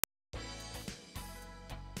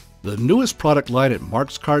The newest product line at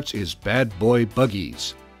Mark's Karts is Bad Boy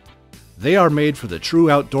Buggies. They are made for the true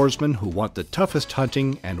outdoorsman who want the toughest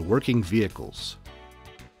hunting and working vehicles.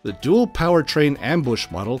 The dual powertrain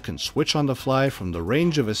ambush model can switch on the fly from the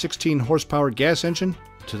range of a 16 horsepower gas engine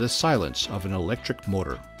to the silence of an electric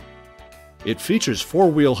motor. It features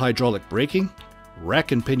four-wheel hydraulic braking,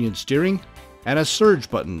 rack and pinion steering, and a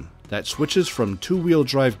surge button that switches from two-wheel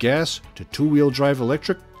drive gas to two-wheel drive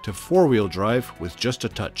electric to four-wheel drive with just a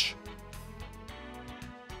touch.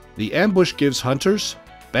 The ambush gives hunters,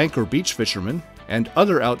 bank or beach fishermen, and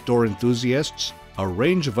other outdoor enthusiasts a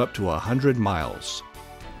range of up to 100 miles.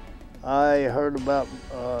 I heard about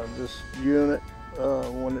this unit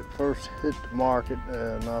when it first hit the market,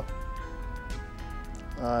 and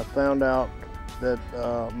I found out that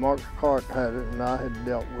Mark's Kart had it, and I had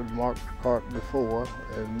dealt with Mark's Kart before,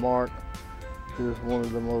 and Mark is one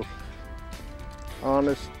of the most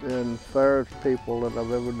honest and fairest people that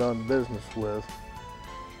I've ever done business with.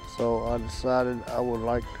 So I decided I would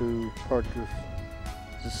like to purchase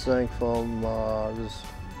this thing from this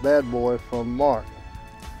Bad Boy from Mark.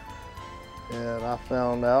 And I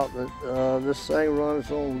found out that this thing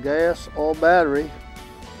runs on gas or battery.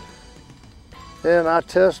 And I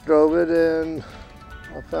test drove it, and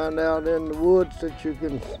I found out in the woods that you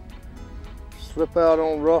can slip out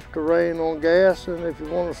on rough terrain on gas, and if you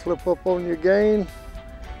want to slip up on your gain,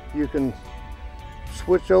 you can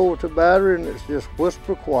switch over to battery and it's just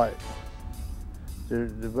whisper quiet.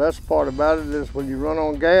 The best part about it is when you run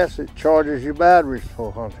on gas, it charges your batteries for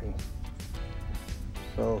hunting.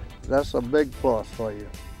 So that's a big plus for you.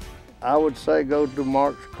 I would say go to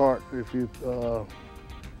Mark's Kart if you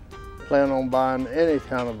plan on buying any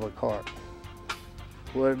kind of a cart.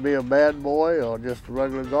 Whether it be a Bad Boy or just a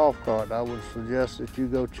regular golf cart, I would suggest that you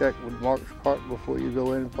go check with Mark's Kart before you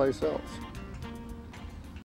go anyplace else.